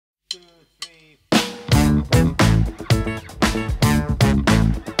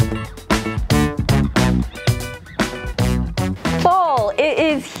It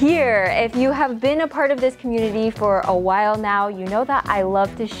is here. If you have been a part of this community for a while now, you know that I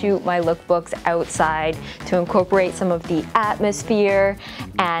love to shoot my lookbooks outside to incorporate some of the atmosphere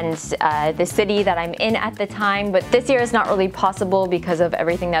and the city that I'm in at the time. But this year is not really possible because of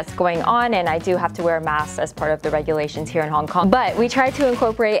everything that's going on, and I do have to wear a mask as part of the regulations here in Hong Kong. But we try to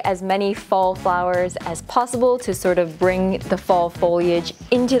incorporate as many fall flowers as possible to sort of bring the fall foliage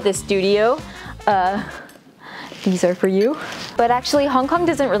into the studio. These are for you. But actually, Hong Kong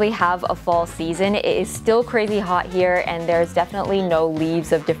doesn't really have a fall season. It is still crazy hot here, and there's definitely no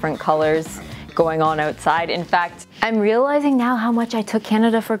leaves of different colors going on outside. In fact, I'm realizing now how much I took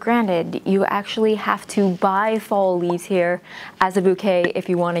Canada for granted. You actually have to buy fall leaves here as a bouquet if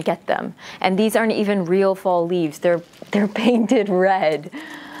you want to get them. And these aren't even real fall leaves. They're painted red.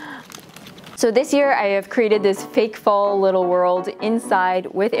 So this year I have created this fake fall little world inside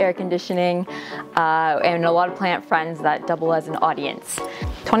with air conditioning and a lot of plant friends that double as an audience.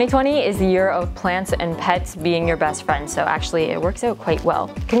 2020 is the year of plants and pets being your best friends, so actually it works out quite well.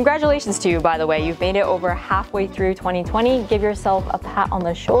 Congratulations to you, by the way. You've made it over halfway through 2020. Give yourself a pat on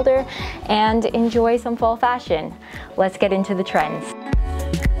the shoulder and enjoy some fall fashion. Let's get into the trends.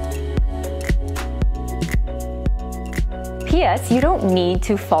 P.S. You don't need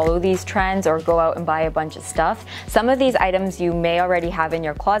to follow these trends or go out and buy a bunch of stuff. Some of these items you may already have in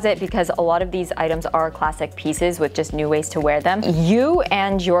your closet because a lot of these items are classic pieces with just new ways to wear them. You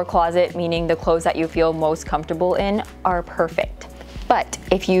and your closet, meaning the clothes that you feel most comfortable in, are perfect. But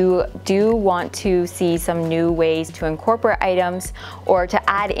if you do want to see some new ways to incorporate items or to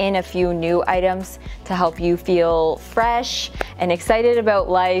add in a few new items to help you feel fresh and excited about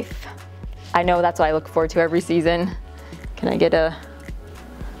life, I know that's what I look forward to every season. Can I get a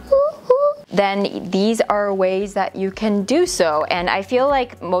then these are ways that you can do so. And I feel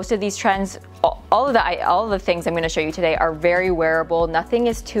like most of these trends, all of the things I'm going to show you today are very wearable. Nothing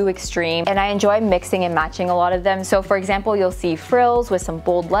is too extreme, and I enjoy mixing and matching a lot of them. So for example, you'll see frills with some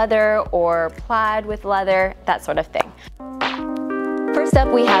bold leather or plaid with leather, that sort of thing. First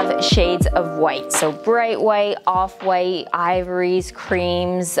up, we have shades of white. So bright white, off-white, ivories,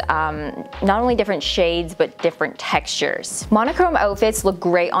 creams, not only different shades, but different textures. Monochrome outfits look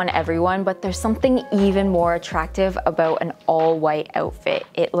great on everyone, but there's something even more attractive about an all-white outfit.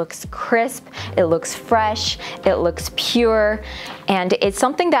 It looks crisp, it looks fresh, it looks pure, and it's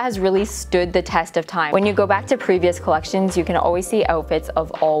something that has really stood the test of time. When you go back to previous collections, you can always see outfits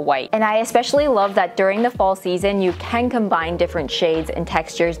of all white. And I especially love that during the fall season, you can combine different shades and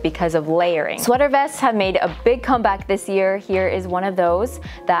textures because of layering. Sweater vests have made a big comeback this year. Here is one of those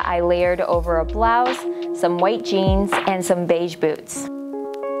that I layered over a blouse, some white jeans, and some beige boots.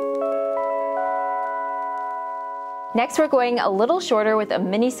 Next, we're going a little shorter with a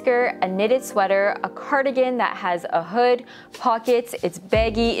mini skirt, a knitted sweater, a cardigan that has a hood, pockets, it's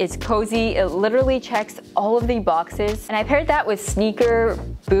baggy, it's cozy, it literally checks all of the boxes. And I paired that with sneaker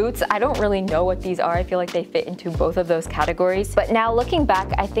boots. I don't really know what these are. I feel like they fit into both of those categories. But now looking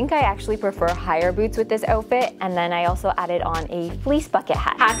back, I think I actually prefer higher boots with this outfit. And then I also added on a fleece bucket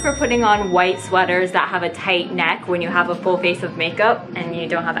hat. As for putting on white sweaters that have a tight neck when you have a full face of makeup and you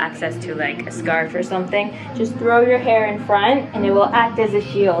don't have access to like a scarf or something, just throw your hair in front and it will act as a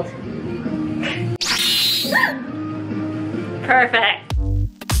shield. Perfect.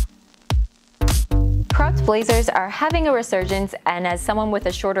 Cropped blazers are having a resurgence, and as someone with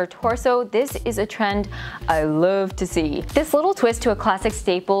a shorter torso, this is a trend I love to see. This little twist to a classic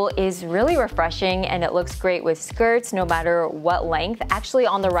staple is really refreshing, and it looks great with skirts no matter what length. Actually,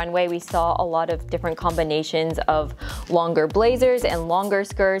 on the runway we saw a lot of different combinations of longer blazers and longer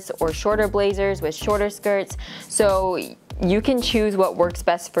skirts, or shorter blazers with shorter skirts. So you can choose what works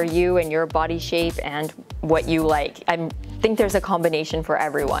best for you and your body shape and what you like. I think there's a combination for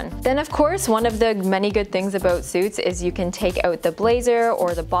everyone. Then of course, one of the many good things about suits is you can take out the blazer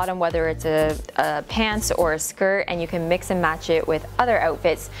or the bottom, whether it's a pants or a skirt, and you can mix and match it with other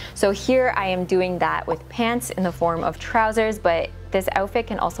outfits. So here I am doing that with pants in the form of trousers, but this outfit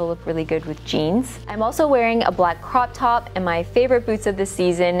can also look really good with jeans. I'm also wearing a black crop top and my favorite boots of the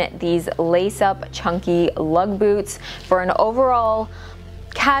season, these lace-up chunky lug boots, for an overall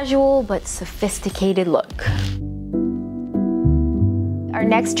casual but sophisticated look. Our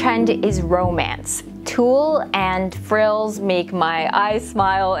next trend is romance. Tulle and frills make my eyes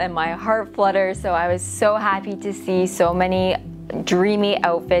smile and my heart flutter, so I was so happy to see so many dreamy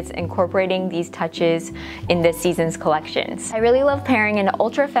outfits incorporating these touches in this season's collections. I really love pairing an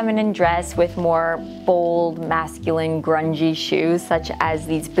ultra feminine dress with more bold, masculine, grungy shoes such as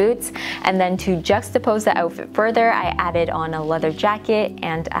these boots, and then to juxtapose the outfit further, I added on a leather jacket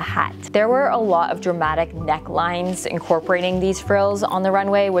and a hat. There were a lot of dramatic necklines incorporating these frills on the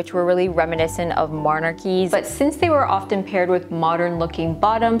runway, which were really reminiscent of monarchies, but since they were often paired with modern looking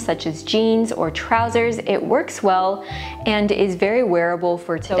bottoms such as jeans or trousers, it works well and is very wearable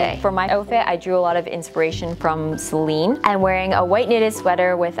for today. So for my outfit, I drew a lot of inspiration from Celine. I'm wearing a white knitted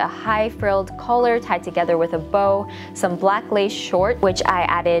sweater with a high frilled collar tied together with a bow, some black lace short, which I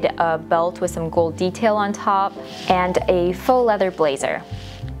added a belt with some gold detail on top, and a faux leather blazer.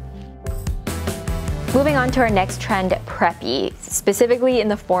 Moving on to our next trend, preppy, specifically in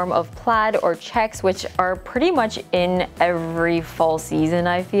the form of plaid or checks, which are pretty much in every fall season,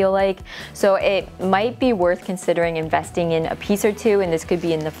 I feel like. So it might be worth considering investing in a piece or two, and this could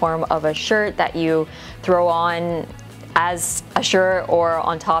be in the form of a shirt that you throw on as a shirt or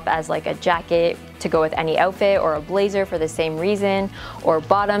on top as like a jacket to go with any outfit, or a blazer for the same reason, or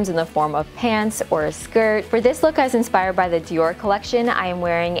bottoms in the form of pants or a skirt. For this look, I was inspired by the Dior collection. I am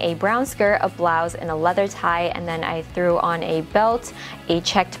wearing a brown skirt, a blouse, and a leather tie, and then I threw on a belt, a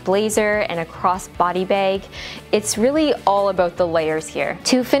checked blazer, and a cross-body bag. It's really all about the layers here.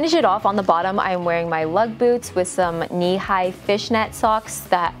 To finish it off on the bottom, I am wearing my lug boots with some knee-high fishnet socks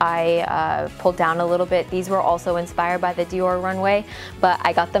that I pulled down a little bit. These were also inspired by the Dior runway, but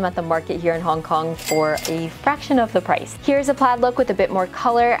I got them at the market here in Hong Kong for a fraction of the price. Here's a plaid look with a bit more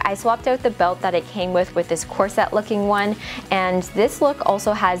color. I swapped out the belt that it came with this corset looking one, and this look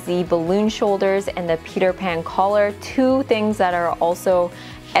also has the balloon shoulders and the Peter Pan collar, two things that are also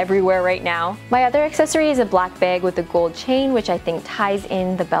everywhere right now. My other accessory is a black bag with a gold chain, which I think ties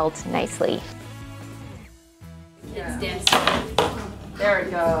in the belt nicely. It's dancing. There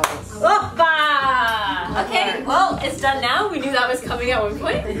it goes. Oppa! Okay, well, it's done now. We knew that was coming at one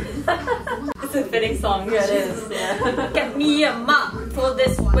point. It's a fitting song. Yeah, it is. Yeah. Get me a mop for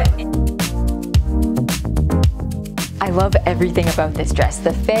this way. I love everything about this dress.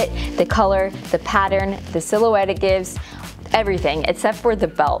 The fit, the color, the pattern, the silhouette it gives. Everything except for the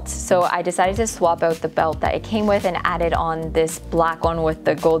belt. So I decided to swap out the belt that it came with and added on this black one with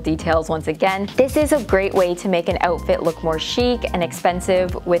the gold details once again. This is a great way to make an outfit look more chic and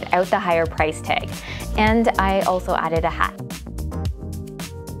expensive without the higher price tag. And I also added a hat.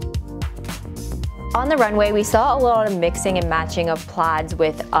 On the runway, we saw a lot of mixing and matching of plaids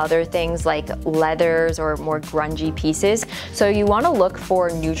with other things like leathers or more grungy pieces. So you want to look for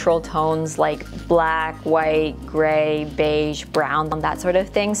neutral tones like black, white, gray, beige, brown, that sort of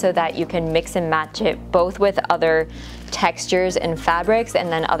thing, so that you can mix and match it both with other textures and fabrics and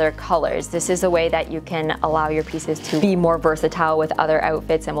then other colors. This is a way that you can allow your pieces to be more versatile with other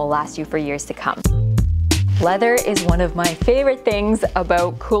outfits and will last you for years to come. Leather is one of my favorite things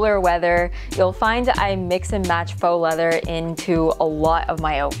about cooler weather. You'll find I mix and match faux leather into a lot of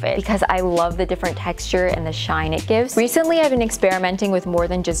my outfits because I love the different texture and the shine it gives. Recently, I've been experimenting with more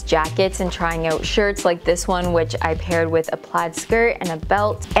than just jackets and trying out shirts like this one, which I paired with a plaid skirt and a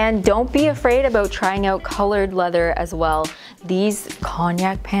belt. And don't be afraid about trying out colored leather as well. These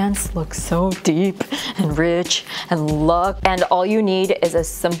cognac pants look so deep and rich and luxe, and all you need is a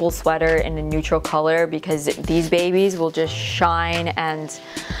simple sweater in a neutral color because these babies will just shine and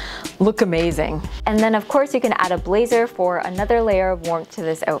look amazing. And then of course you can add a blazer for another layer of warmth to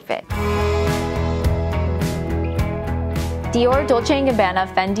this outfit. Dior, Dolce &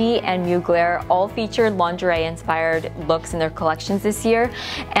 Gabbana, Fendi, and Mugler all featured lingerie-inspired looks in their collections this year,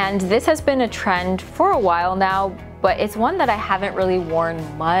 and this has been a trend for a while now, but it's one that I haven't really worn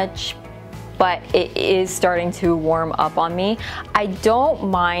much, but it is starting to warm up on me. I don't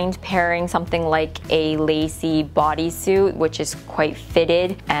mind pairing something like a lacy bodysuit, which is quite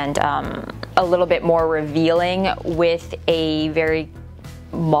fitted and a little bit more revealing, with a very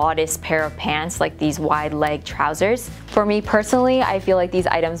modest pair of pants like these wide leg trousers. For me personally, I feel like these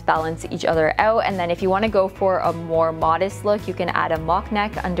items balance each other out, and then if you want to go for a more modest look, you can add a mock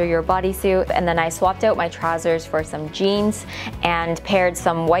neck under your bodysuit. And then I swapped out my trousers for some jeans and paired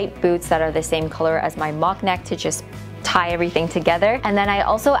some white boots that are the same color as my mock neck to just tie everything together. And then I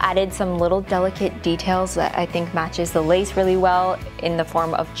also added some little delicate details that I think matches the lace really well in the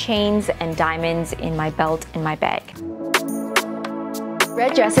form of chains and diamonds in my belt and my bag.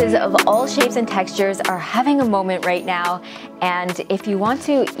 Red dresses of all shapes and textures are having a moment right now, and if you want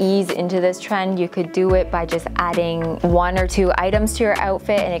to ease into this trend, you could do it by just adding 1 or 2 items to your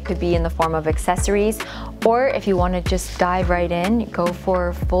outfit, and it could be in the form of accessories. Or if you want to just dive right in, go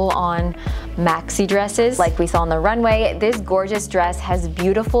for full-on maxi dresses like we saw on the runway. This gorgeous dress has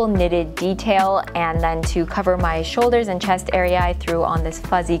beautiful knitted detail, and then to cover my shoulders and chest area, I threw on this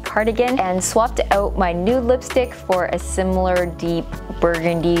fuzzy cardigan and swapped out my nude lipstick for a similar deep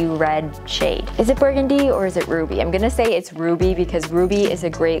burgundy red shade. Is it burgundy or is it ruby? I'm gonna say it's ruby because ruby is a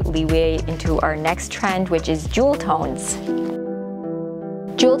great leeway into our next trend, which is jewel tones.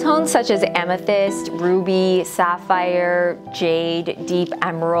 Jewel tones such as amethyst, ruby, sapphire, jade, deep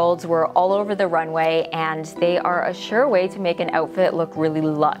emeralds were all over the runway, and they are a sure way to make an outfit look really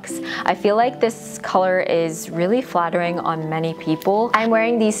luxe. I feel like this color is really flattering on many people. I'm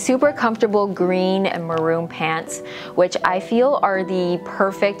wearing these super comfortable green and maroon pants, which I feel are the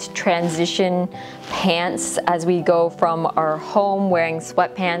perfect transition pants as we go from our home wearing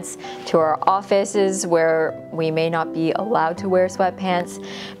sweatpants to our offices where we may not be allowed to wear sweatpants,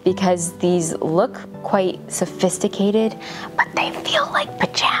 because these look quite sophisticated, but they feel like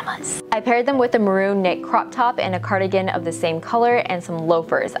pajamas. I paired them with a maroon knit crop top and a cardigan of the same color and some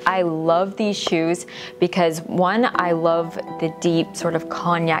loafers. I love these shoes because one, I love the deep sort of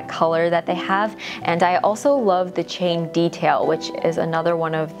cognac color that they have, and I also love the chain detail, which is another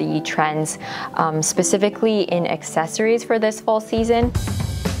one of the trends, specifically in accessories for this fall season.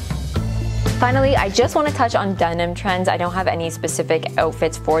 Finally, I just want to touch on denim trends. I don't have any specific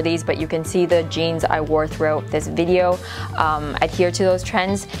outfits for these, but you can see the jeans I wore throughout this video adhere to those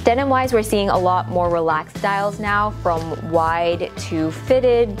trends. Denim-wise, we're seeing a lot more relaxed styles now, from wide to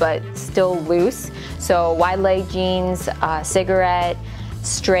fitted, but still loose. So wide leg jeans, cigarette,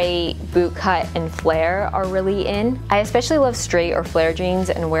 straight, boot cut, and flare are really in. I especially love straight or flare jeans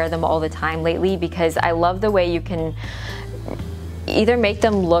and wear them all the time lately because I love the way you can either make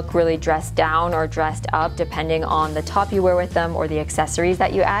them look really dressed down or dressed up depending on the top you wear with them or the accessories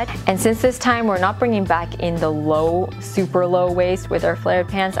that you add. And since this time we're not bringing back in the low, super low waist with our flared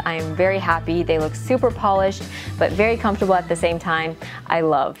pants, I am very happy. They look super polished but very comfortable at the same time. I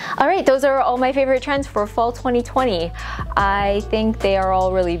love. Alright, those are all my favorite trends for fall 2020. I think they are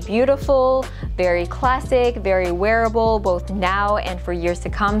all really beautiful, very classic, very wearable, both now and for years to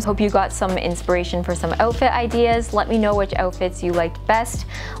come. So hope you got some inspiration for some outfit ideas. Let me know which outfits you liked best.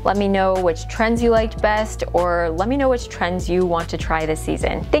 Let me know which trends you liked best, or let me know which trends you want to try this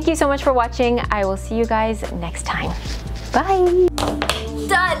season. Thank you so much for watching. I will see you guys next time. Bye!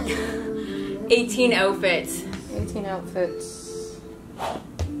 Done! 18 outfits. 18 outfits.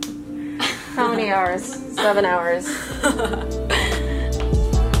 How many hours? 7 hours.